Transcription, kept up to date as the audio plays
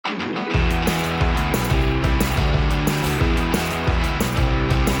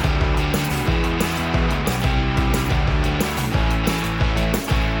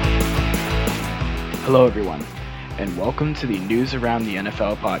Hello, everyone, and welcome to the News Around the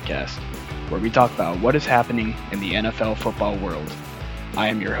NFL podcast, where we talk about what is happening in the NFL football world. I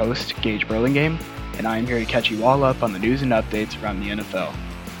am your host, Gage Burlingame, and I am here to catch you all up on the news and updates around the NFL.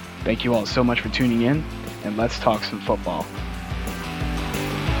 Thank you all so much for tuning in, and let's talk some football.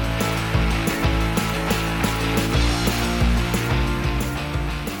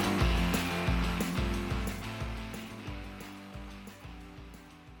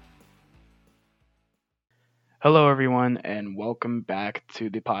 Hello, everyone, and welcome back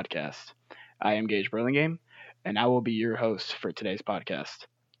to the podcast. I am Gage Burlingame, and I will be your host for today's podcast.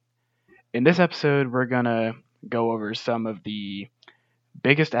 In this episode, we're going to go over some of the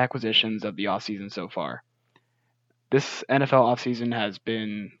biggest acquisitions of the offseason so far. This NFL offseason has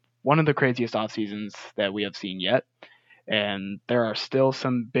been one of the craziest offseasons that we have seen yet, and there are still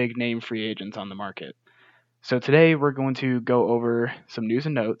some big name free agents on the market. So today we're going to go over some news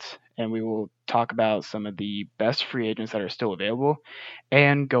and notes, and we will talk about some of the best free agents that are still available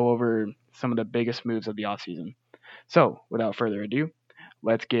and go over some of the biggest moves of the offseason. So without further ado,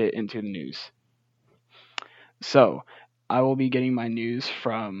 let's get into the news. So I will be getting my news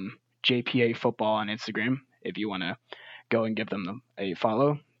from JPA Football on Instagram. If you want to go and give them a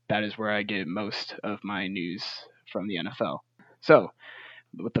follow, that is where I get most of my news from the NFL. So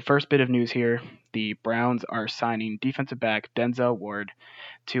with the first bit of news here, the Browns are signing defensive back Denzel Ward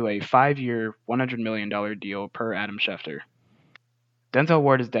to a 5-year, $100 million deal per Adam Schefter. Denzel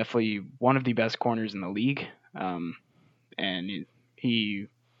Ward is definitely one of the best corners in the league, and he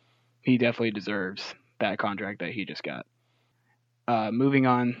definitely deserves that contract that he just got. Moving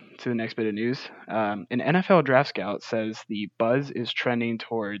on to the next bit of news, an NFL Draft Scout says the buzz is trending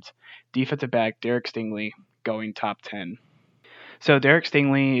towards defensive back Derek Stingley going top 10. So Derek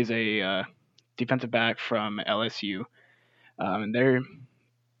Stingley is a defensive back from LSU, and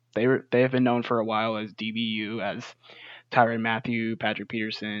they have been known for a while as DBU, as Tyrann Mathieu, Patrick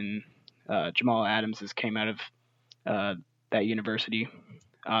Peterson, Jamal Adams has came out of that university,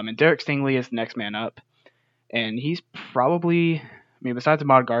 and Derek Stingley is the next man up, and he's probably, besides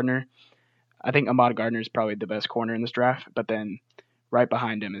Ahmad Gardner, I think Ahmad Gardner is probably the best corner in this draft, but then right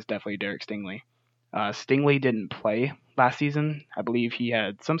behind him is definitely Derek Stingley. Stingley didn't play last season. I believe he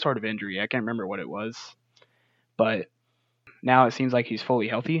had some sort of injury. I can't remember what it was. But now it seems like he's fully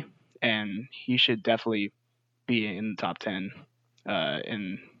healthy, and he should definitely be in the top 10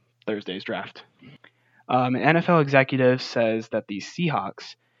 in Thursday's draft. An NFL executive says that the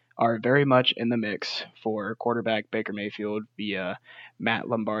Seahawks are very much in the mix for quarterback Baker Mayfield via Matt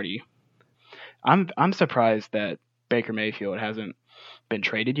Lombardi. I'm surprised that Baker Mayfield hasn't been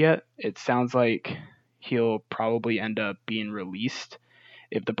traded yet. It sounds like he'll probably end up being released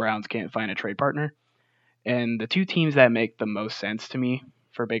if the Browns can't find a trade partner. And the two teams that make the most sense to me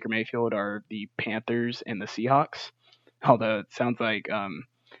for Baker Mayfield are the Panthers and the Seahawks. Although it sounds like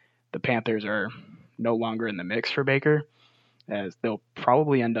the Panthers are no longer in the mix for Baker, as they'll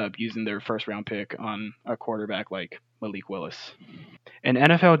probably end up using their first round pick on a quarterback like Malik Willis. An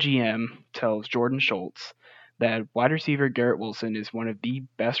NFL GM tells Jordan Schultz that wide receiver Garrett Wilson is one of the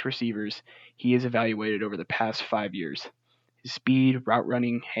best receivers he has evaluated over the past 5 years. His speed, route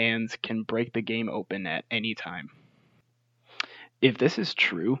running, hands can break the game open at any time. If this is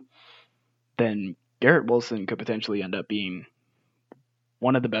true, then Garrett Wilson could potentially end up being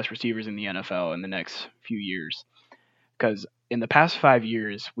one of the best receivers in the NFL in the next few years. Because in the past 5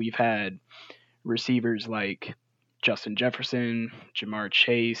 years, we've had receivers like Justin Jefferson, Jamar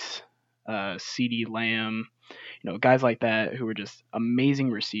Chase, CeeDee Lamb, guys like that who were just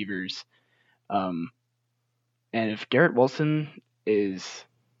amazing receivers. And if Garrett Wilson is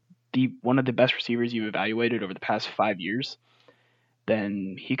one of the best receivers you've evaluated over the past 5 years,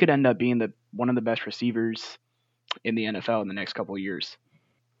 then he could end up being one of the best receivers in the NFL in the next couple of years.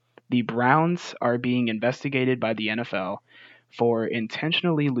 The Browns are being investigated by the NFL for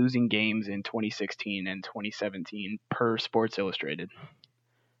intentionally losing games in 2016 and 2017 per Sports Illustrated.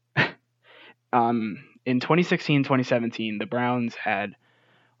 In 2016-2017, the Browns had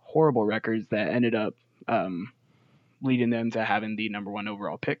horrible records that ended up leading them to having the number 1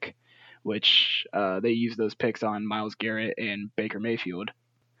 overall pick, which they used those picks on Myles Garrett and Baker Mayfield.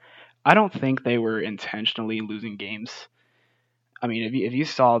 I don't think they were intentionally losing games. If you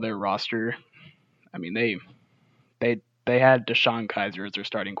saw their roster, they had Deshaun Kaiser as their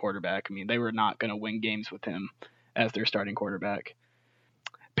starting quarterback. They were not going to win games with him as their starting quarterback.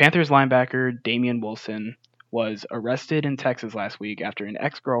 Panthers linebacker Damian Wilson was arrested in Texas last week after an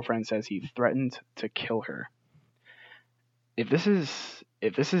ex-girlfriend says he threatened to kill her. If this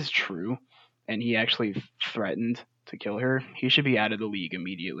is true, and he actually threatened to kill her, he should be out of the league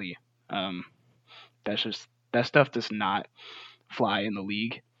immediately. that stuff does not fly in the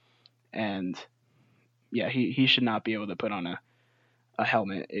league. And yeah, he should not be able to put on a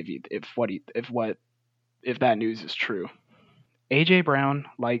helmet if that news is true. AJ Brown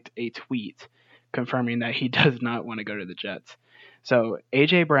liked a tweet confirming that he does not want to go to the Jets. So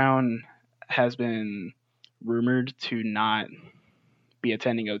AJ Brown has been rumored to not be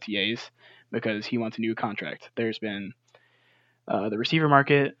attending OTAs because he wants a new contract. There's been the receiver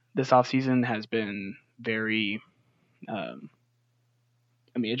market this offseason has been very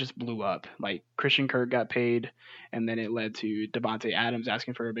it just blew up. Like Christian Kirk got paid, and then it led to Devontae Adams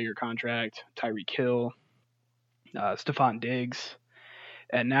asking for a bigger contract, Tyreek Hill, Stephon Diggs,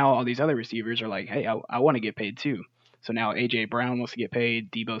 and now all these other receivers are like, hey, I want to get paid too. So now AJ Brown wants to get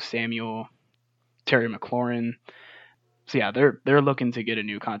paid, Deebo Samuel, Terry McLaurin. So yeah, they're looking to get a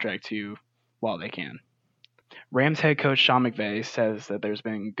new contract too while they can. Rams head coach Sean McVay says that there's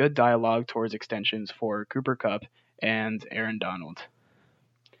been good dialogue towards extensions for Cooper Kupp and Aaron Donald.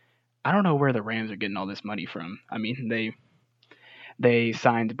 I don't know where the Rams are getting all this money from. I mean, they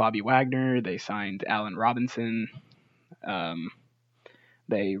signed Bobby Wagner, they signed Allen Robinson,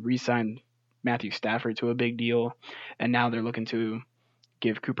 they re-signed Matthew Stafford to a big deal, and now they're looking to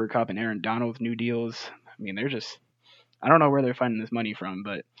give Cooper Kupp and Aaron Donald new deals. I mean, I don't know where they're finding this money from,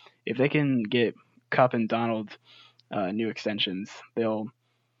 but if they can get Kupp and Donald new extensions, they'll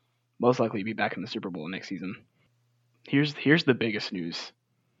most likely be back in the Super Bowl next season. Here's the biggest news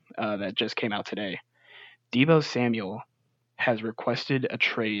that just came out today. Deebo Samuel has requested a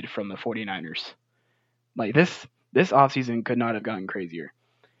trade from the 49ers. Like this offseason could not have gotten crazier.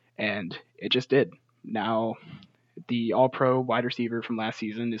 And it just did. Now the all-pro wide receiver from last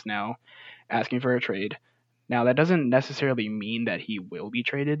season is now asking for a trade. Now that doesn't necessarily mean that he will be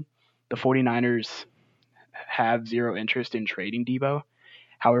traded. The 49ers have zero interest in trading Deebo.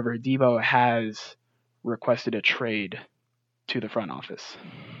 However, Deebo has requested a trade to the front office.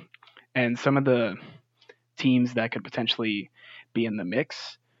 And some of the teams that could potentially be in the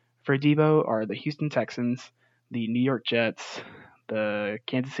mix for Deebo are the Houston Texans, the New York Jets, the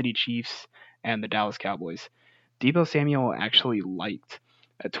Kansas City Chiefs, and the Dallas Cowboys. Deebo Samuel actually liked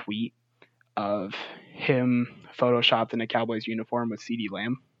a tweet of him photoshopped in a Cowboys uniform with CeeDee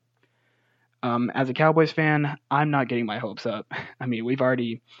Lamb. As a Cowboys fan, I'm not getting my hopes up. I mean, we've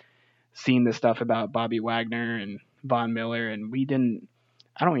already seen this stuff about Bobby Wagner and Von Miller, and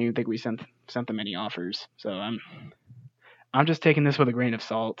I don't even think we sent them any offers. So I'm just taking this with a grain of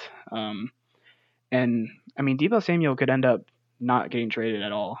salt. And I mean, Deebo Samuel could end up not getting traded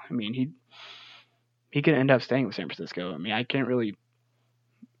at all. I mean, he could end up staying with San Francisco. I mean, I can't really.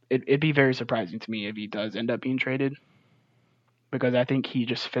 It'd be very surprising to me if he does end up being traded, because I think he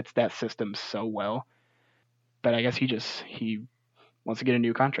just fits that system so well. But I guess he wants to get a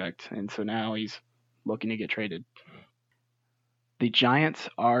new contract, and so now he's looking to get traded. The Giants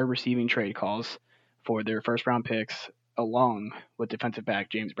are receiving trade calls for their first round picks along with defensive back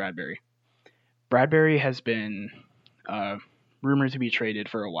James Bradberry. Bradberry has been rumored to be traded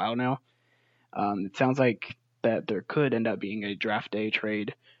for a while now. It sounds like that there could end up being a draft day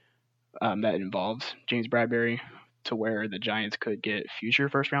trade that involves James Bradberry, to where the Giants could get future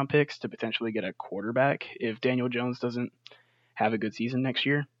first round picks to potentially get a quarterback if Daniel Jones doesn't have a good season next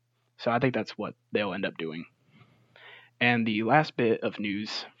year. So I think that's what they'll end up doing. And the last bit of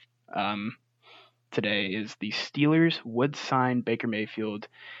news today is the Steelers would sign Baker Mayfield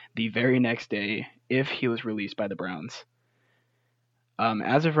the very next day if he was released by the Browns.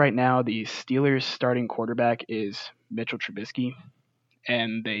 As of right now, the Steelers' starting quarterback is Mitchell Trubisky,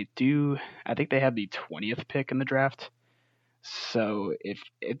 and I think they have the 20th pick in the draft. So if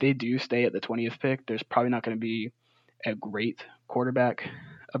they do stay at the 20th pick, there's probably not going to be a great quarterback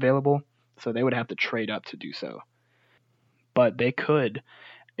available, so they would have to trade up to do so. But they could,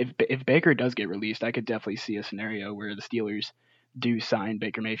 if Baker does get released, I could definitely see a scenario where the Steelers do sign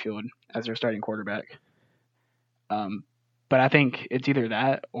Baker Mayfield as their starting quarterback. But I think it's either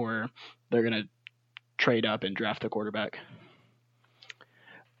that or they're going to trade up and draft a quarterback.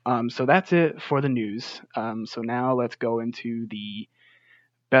 So that's it for the news. So now let's go into the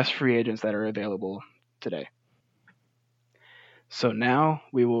best free agents that are available today. So now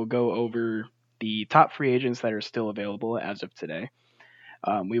we will go over the top free agents that are still available as of today.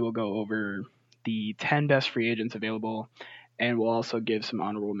 We will go over the 10 best free agents available, and we'll also give some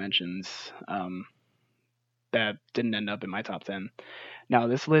honorable mentions that didn't end up in my top 10. Now,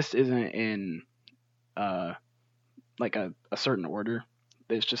 this list isn't in like a certain order.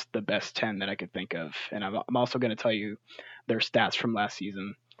 It's just the best 10 that I could think of. And I'm also going to tell you their stats from last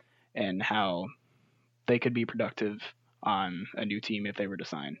season and how they could be productive on a new team if they were to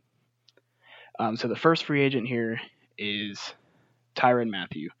sign. So the first free agent here is Tyrann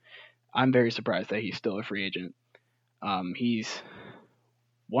Mathieu. I'm very surprised that he's still a free agent. He's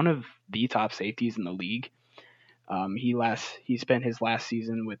one of the top safeties in the league. He spent his last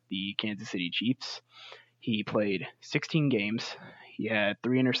season with the Kansas City Chiefs. He played 16 games. He had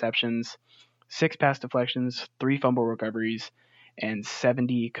 3 interceptions, 6 pass deflections, 3 fumble recoveries, and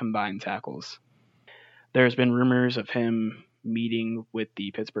 70 combined tackles. There's been rumors of him meeting with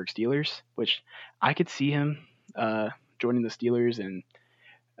the Pittsburgh Steelers, which I could see him joining the Steelers and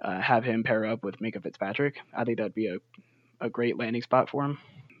have him pair up with Minka Fitzpatrick. I think that'd be a great landing spot for him.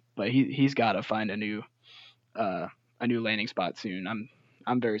 But he's got to find uh, a new landing spot soon.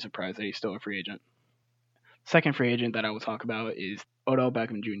 I'm very surprised that he's still a free agent. Second free agent that I will talk about is Odell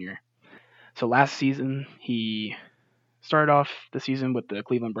Beckham Jr. So last season he started off the season with the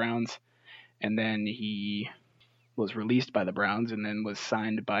Cleveland Browns, and then he was released by the Browns and then was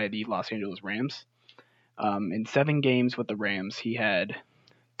signed by the Los Angeles Rams. In 7 games with the Rams, he had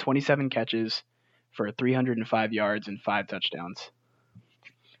 27 catches for 305 yards and 5 touchdowns.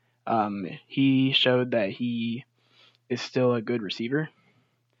 He showed that he is still a good receiver,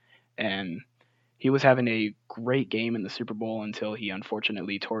 and he was having a great game in the Super Bowl until he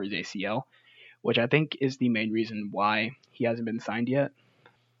unfortunately tore his ACL, which I think is the main reason why he hasn't been signed yet.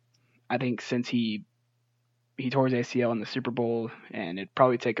 I think since he tore his ACL in the Super Bowl, and it'd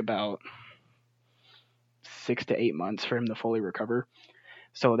probably take about 6 to 8 months for him to fully recover.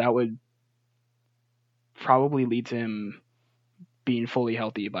 So that would probably lead to him being fully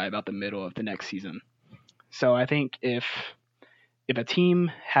healthy by about the middle of the next season. So I think if a team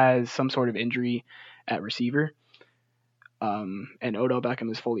has some sort of injury at receiver, and Odell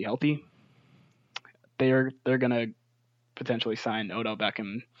Beckham is fully healthy, they're gonna potentially sign Odell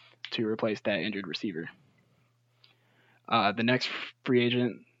Beckham to replace that injured receiver. The next free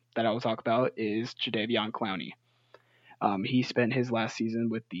agent that I will talk about is Jadeveon Clowney. He spent his last season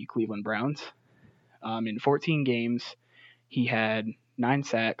with the Cleveland Browns. In 14 games, he had 9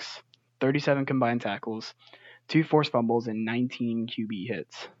 sacks, 37 combined tackles, 2 forced fumbles, and 19 QB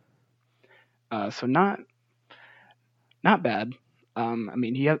hits. So not bad. I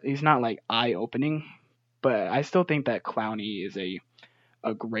mean, he's not like eye-opening, but I still think that Clowney is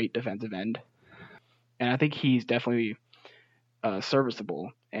a great defensive end, and I think he's definitely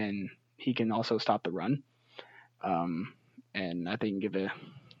serviceable, and he can also stop the run. And I think if a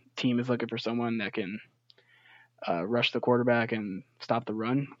team is looking for someone that can rush the quarterback and stop the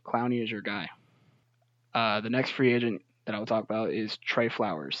run, Clowney is your guy. The next free agent that I'll talk about is Trey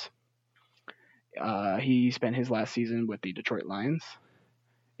Flowers. He spent his last season with the Detroit Lions.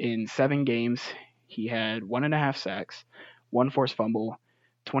 In 7 games, he had 1.5 sacks, 1 forced fumble,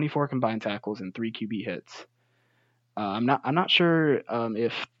 24 combined tackles, and 3 QB hits. I'm not sure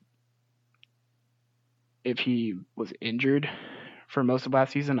if he was injured for most of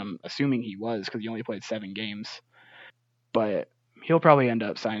last season. I'm assuming he was because he only played 7 games. But he'll probably end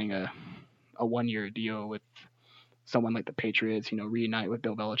up signing a 1-year deal with someone like the Patriots, reunite with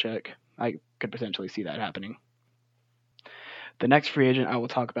Bill Belichick. I could potentially see that happening. The next free agent I will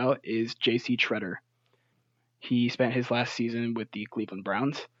talk about is J.C. Tretter. He spent his last season with the Cleveland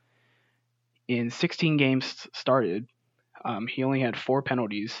Browns. In 16 games started, he only had 4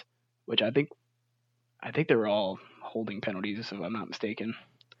 penalties, which I think they were all holding penalties, if I'm not mistaken.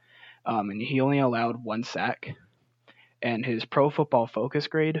 And he only allowed 1 sack. And his Pro Football Focus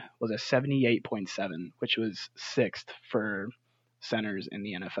grade was a 78.7, which was 6th for centers in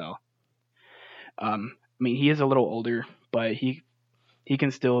the NFL. I mean, he is a little older, but he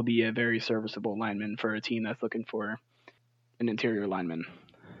can still be a very serviceable lineman for a team that's looking for an interior lineman.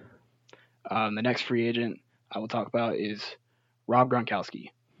 The next free agent I will talk about is Rob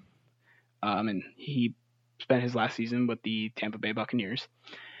Gronkowski. And he spent his last season with the Tampa Bay Buccaneers.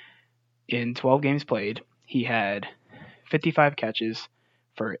 In 12 games played, he had 55 catches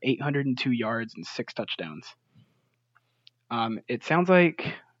for 802 yards and 6 touchdowns. It sounds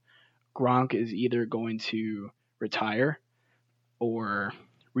like Gronk is either going to retire or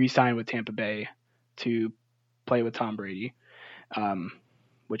re-sign with Tampa Bay to play with Tom Brady,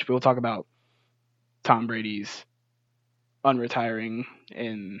 which we'll talk about Tom Brady's unretiring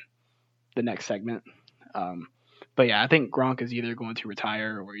in the next segment. But yeah, I think Gronk is either going to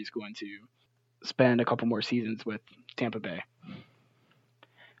retire or he's going to spend a couple more seasons with Tampa Bay.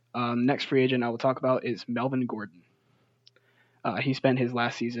 Next free agent I will talk about is Melvin Gordon. He spent his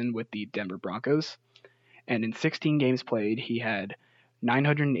last season with the Denver Broncos, and in 16 games played, he had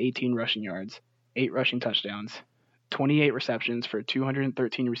 918 rushing yards, 8 rushing touchdowns, 28 receptions for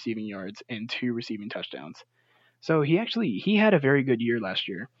 213 receiving yards, and 2 receiving touchdowns. So he had a very good year last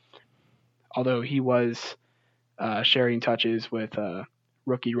year. although he was sharing touches with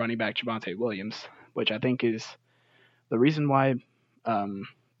rookie running back Javonte Williams, which I think is the reason why um,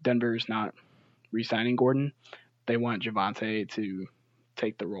 Denver's not re-signing Gordon. They want Javonte to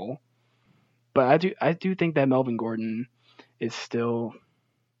take the role, but I do think that Melvin Gordon is still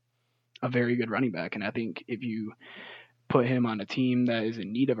a very good running back, and I think if you put him on a team that is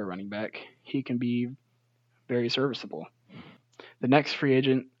in need of a running back, he can be very serviceable. The next free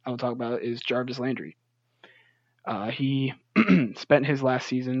agent I'll talk about is Jarvis Landry. He spent his last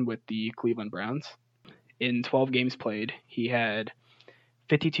season with the Cleveland Browns. In 12 games played, he had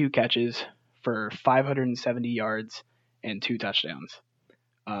 52 catches for 570 yards and 2 touchdowns.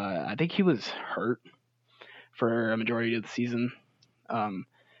 I think he was hurt for a majority of the season,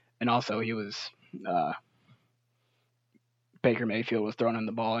 and also he was uh, Baker Mayfield was throwing him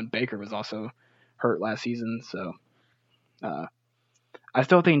the ball, and Baker was also hurt last season. So uh, I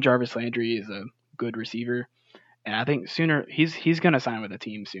still think Jarvis Landry is a good receiver, and I think sooner he's going to sign with a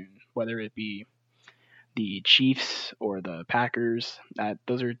team soon, whether it be the Chiefs or the Packers.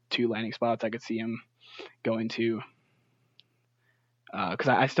 Those are two landing spots I could see him going to. Because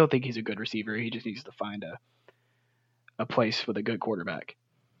I still think he's a good receiver. He just needs to find a place with a good quarterback.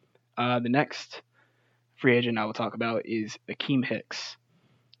 The next free agent I will talk about is Akeem Hicks.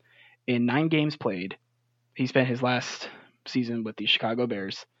 In 9 games played, he spent his last season with the Chicago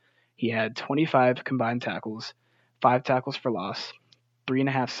Bears. He had 25 combined tackles, 5 tackles for loss,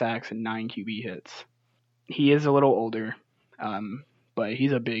 3.5 sacks, and 9 QB hits. He is a little older, but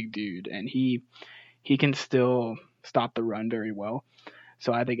he's a big dude, and he can still stop the run very well.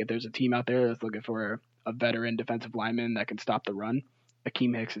 So I think if there's a team out there that's looking for a veteran defensive lineman that can stop the run,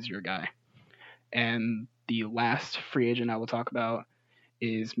 Akeem Hicks is your guy. And the last free agent I will talk about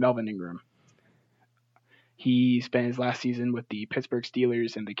is Melvin Ingram. He spent his last season with the Pittsburgh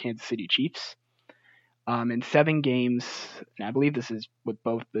Steelers and the Kansas City Chiefs. In 7 games, and I believe this is with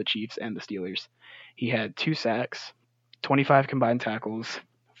both the Chiefs and the Steelers, he had 2 sacks, 25 combined tackles,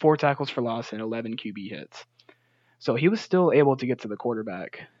 4 tackles for loss, and 11 QB hits. So he was still able to get to the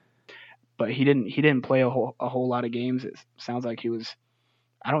quarterback, but he didn't play a whole lot of games. It sounds like he was.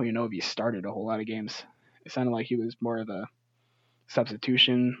 I don't even know if he started a whole lot of games. It sounded like he was more of a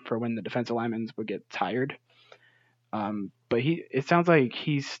substitution for when the defensive linemen would get tired. But it sounds like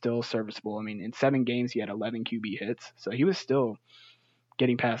he's still serviceable. I mean, in 7 games he had 11 QB hits, so he was still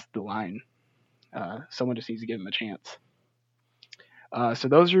getting past the line. Someone just needs to give him a chance. So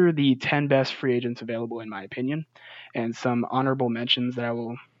those are the 10 best free agents available in my opinion, and some honorable mentions that I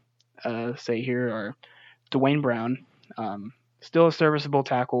will say here are Dwayne Brown, still a serviceable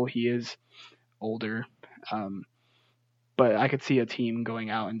tackle. He is older, but I could see a team going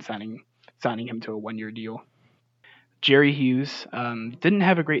out and signing him to a 1-year deal. Jerry Hughes didn't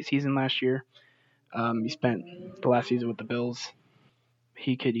have a great season last year. He spent the last season with the Bills.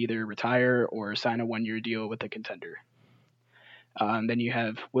 He could either retire or sign a 1-year deal with a contender. Then you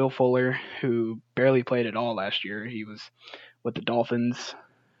have Will Fuller, who barely played at all last year. He was with the Dolphins,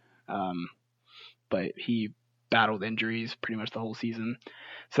 but he battled injuries pretty much the whole season.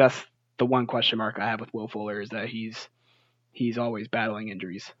 So that's the one question mark I have with Will Fuller, is that he's always battling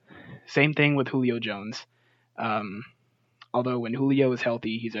injuries. Same thing with Julio Jones. Although when Julio is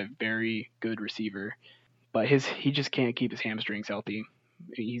healthy, he's a very good receiver, but he just can't keep his hamstrings healthy.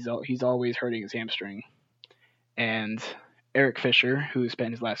 He's always hurting his hamstring. And Eric Fisher, who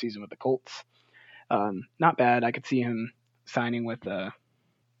spent his last season with the Colts, not bad. I could see him signing with a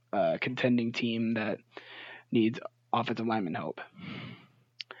contending team that needs offensive lineman help.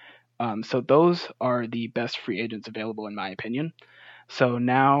 So those are the best free agents available in my opinion. So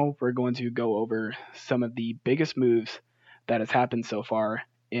now we're going to go over some of the biggest moves that has happened so far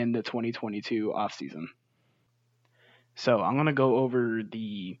in the 2022 offseason. So I'm going to go over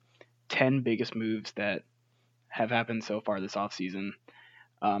the 10 biggest moves that have happened so far this offseason,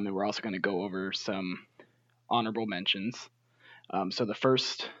 and we're also going to go over some honorable mentions. So the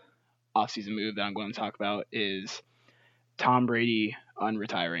first offseason move that I'm going to talk about is Tom Brady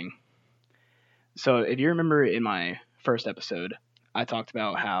unretiring. So if you remember in my first episode, I talked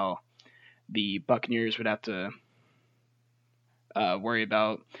about how the Buccaneers would have to worry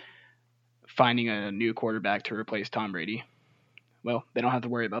about finding a new quarterback to replace Tom Brady. Well, they don't have to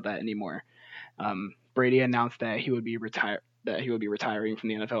worry about that anymore. Brady announced that he would be retiring from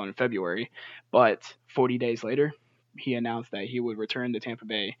the NFL in February, but 40 days later, he announced that he would return to Tampa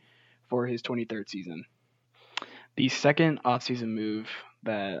Bay for his 23rd season. The second offseason move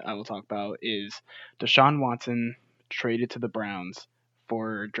that I will talk about is Deshaun Watson traded to the Browns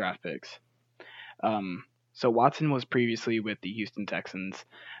for draft picks. So Watson was previously with the Houston Texans,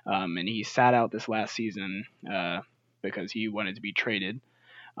 and he sat out this last season because he wanted to be traded,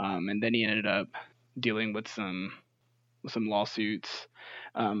 and then he ended up dealing with some lawsuits.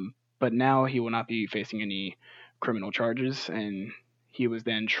 But now he will not be facing any criminal charges, and he was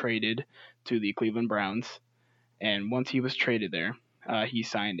then traded to the Cleveland Browns. And once he was traded there, he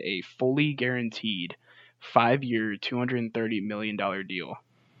signed a fully guaranteed 5-year, $230 million deal.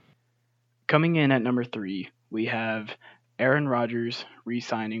 Coming in at number 3, we have Aaron Rodgers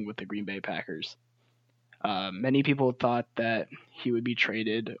re-signing with the Green Bay Packers. Many people thought that he would be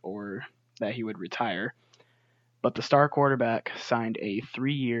traded or that he would retire, but the star quarterback signed a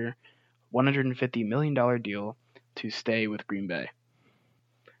 3-year, $150 million deal to stay with Green Bay.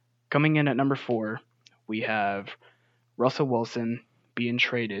 Coming in at number 4, we have Russell Wilson being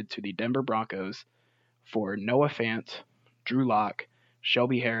traded to the Denver Broncos for Noah Fant, Drew Lock,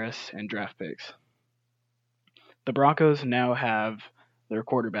 Shelby Harris, and draft picks. The Broncos now have their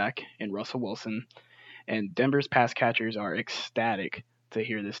quarterback in Russell Wilson, and Denver's pass catchers are ecstatic to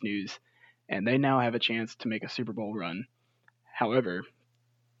hear this news, and they now have a chance to make a Super Bowl run. However,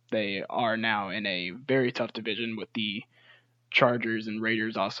 they are now in a very tough division with the Chargers and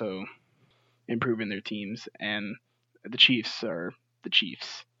Raiders also improving their teams, and the Chiefs are the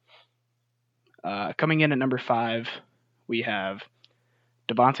Chiefs. Coming in at number 5, we have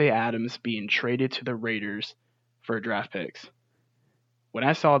Davante Adams being traded to the Raiders for draft picks. When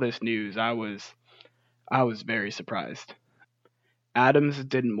I saw this news, I was very surprised. Adams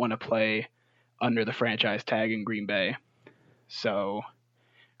didn't want to play under the franchise tag in Green Bay, so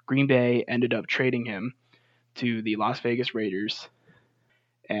Green Bay ended up trading him to the Las Vegas Raiders,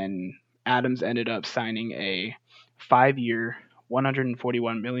 and Adams ended up signing a 5-year,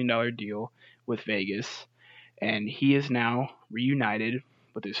 $141 million deal with Vegas, and he is now reunited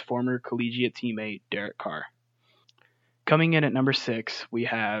with his former collegiate teammate Derek Carr. Coming in at number 6, we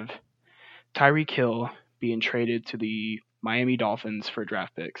have Tyreek Hill being traded to the Miami Dolphins for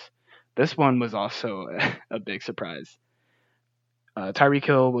draft picks. This one was also a big surprise. Tyreek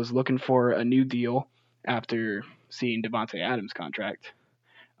Hill was looking for a new deal after seeing Davante Adams' contract,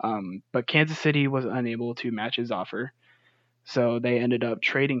 but Kansas City was unable to match his offer, so they ended up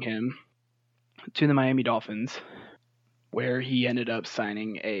trading him to the Miami Dolphins, where he ended up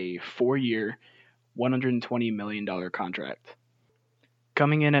signing a 4-year, $120 million contract.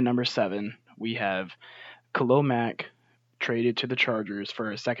 Coming in at number 7, we have Khalil Mack traded to the Chargers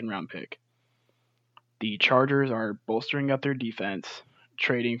for a second-round pick. The Chargers are bolstering up their defense,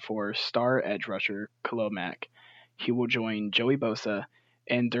 trading for star edge rusher Khalil Mack. He will join Joey Bosa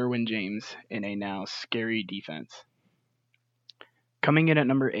and Derwin James in a now scary defense. Coming in at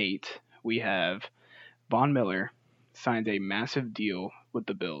number 8, we have Von Miller signed a massive deal with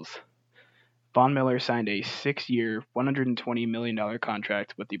the Bills. Von Miller signed a 6-year, $120 million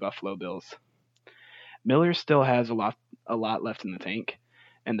contract with the Buffalo Bills. Miller still has a lot left in the tank,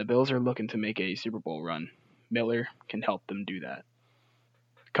 and the Bills are looking to make a Super Bowl run. Miller can help them do that.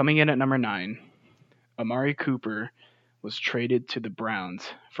 Coming in at number 9, Amari Cooper was traded to the Browns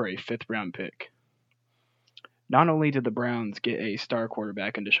for a 5th-round pick. Not only did the Browns get a star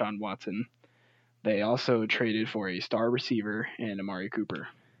quarterback in Deshaun Watson, they also traded for a star receiver in Amari Cooper.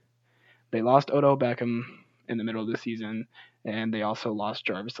 They lost Odell Beckham in the middle of the season, and they also lost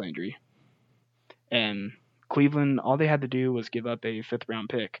Jarvis Landry. And Cleveland, all they had to do was give up a 5th-round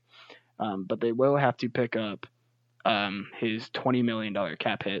pick, but they will have to pick up his $20 million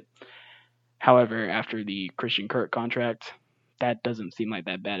cap hit. However, after the Christian Kirk contract, that doesn't seem like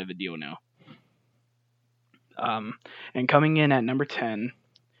that bad of a deal now. And coming in at number 10,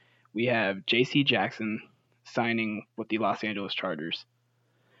 we have J.C. Jackson signing with the Los Angeles Chargers.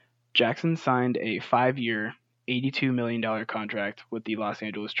 Jackson signed a 5-year, $82 million contract with the Los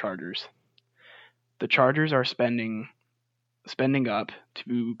Angeles Chargers. The Chargers are spending up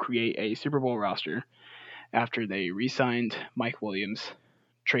to create a Super Bowl roster after they re-signed Mike Williams,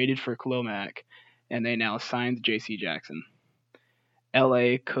 traded for Khalil Mack, and they now signed J.C. Jackson.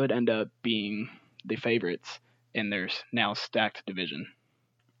 LA could end up being the favorites in their now stacked division.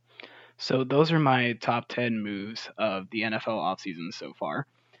 So those are my top 10 moves of the NFL offseason so far.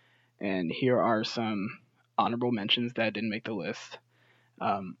 And here are some honorable mentions that didn't make the list.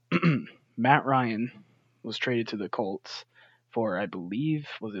 Matt Ryan was traded to the Colts for, I believe,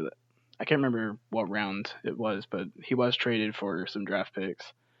 I can't remember what round it was, but he was traded for some draft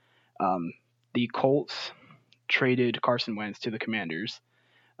picks. The Colts traded Carson Wentz to the Commanders,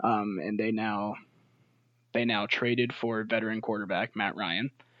 and they now traded for veteran quarterback Matt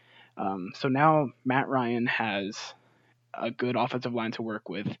Ryan. So now Matt Ryan has a good offensive line to work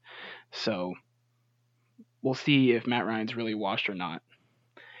with. So we'll see if Matt Ryan's really washed or not.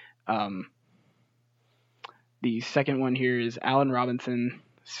 The second one here is Allen Robinson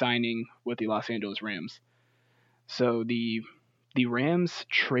signing with the Los Angeles Rams. So the Rams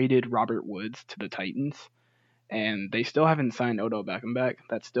traded Robert Woods to the Titans, and they still haven't signed Odell Beckham back.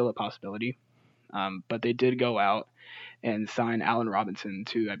 That's still a possibility. But they did go out and sign Allen Robinson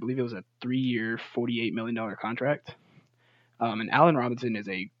to, I believe it was a 3-year, $48 million contract. And Allen Robinson is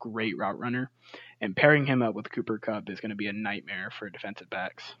a great route runner, and pairing him up with Cooper Kupp is going to be a nightmare for defensive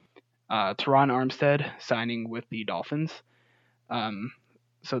backs. Teron Armstead signing with the Dolphins.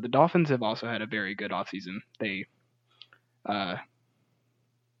 So the Dolphins have also had a very good offseason. They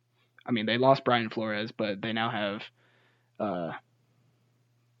lost Brian Flores, but they now have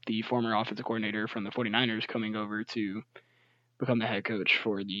the former offensive coordinator from the 49ers coming over to become the head coach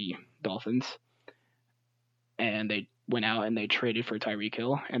for the Dolphins. And they went out and they traded for Tyreek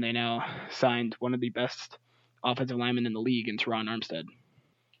Hill, and they now signed one of the best offensive linemen in the league in Teron Armstead.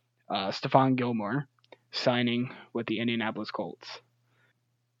 Stephon Gilmore signing with the Indianapolis Colts.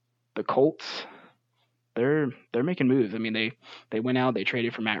 The Colts, they're making moves. I mean, they went out, they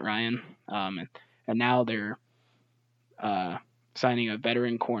traded for Matt Ryan, and now they're signing a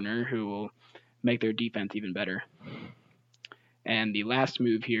veteran corner who will make their defense even better. And the last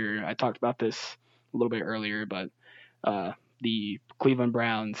move here, I talked about this a little bit earlier, but the Cleveland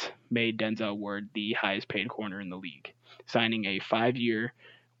Browns made Denzel Ward the highest paid corner in the league, signing a 5-year,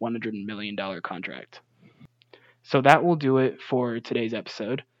 $100 million contract. So that will do it for today's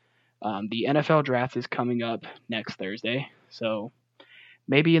episode. The NFL draft is coming up next Thursday, so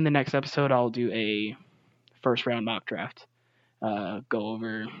maybe in the next episode I'll do a first round mock draft. Go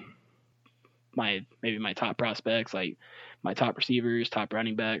over my top prospects, like my top receivers, top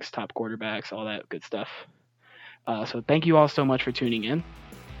running backs, top quarterbacks, all that good stuff. So thank you all so much for tuning in.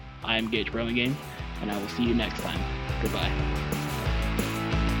 I'm Gage Burlingame, and I will see you next time. Goodbye.